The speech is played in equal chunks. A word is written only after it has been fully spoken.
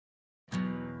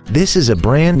This is a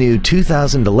brand new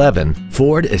 2011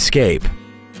 Ford Escape.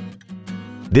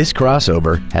 This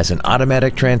crossover has an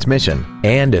automatic transmission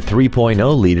and a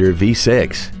 3.0-liter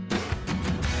V6.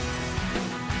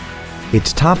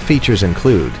 Its top features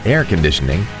include air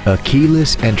conditioning, a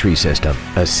keyless entry system,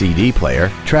 a CD player,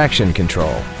 traction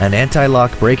control, an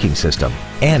anti-lock braking system,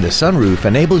 and a sunroof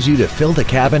enables you to fill the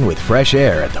cabin with fresh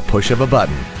air at the push of a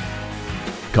button.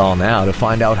 Call now to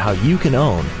find out how you can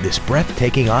own this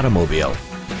breathtaking automobile.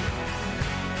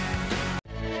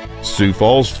 Sioux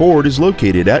Falls Ford is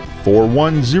located at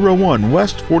 4101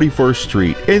 West 41st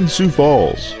Street in Sioux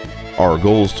Falls. Our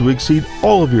goal is to exceed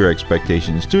all of your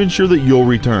expectations to ensure that you'll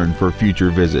return for future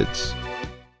visits.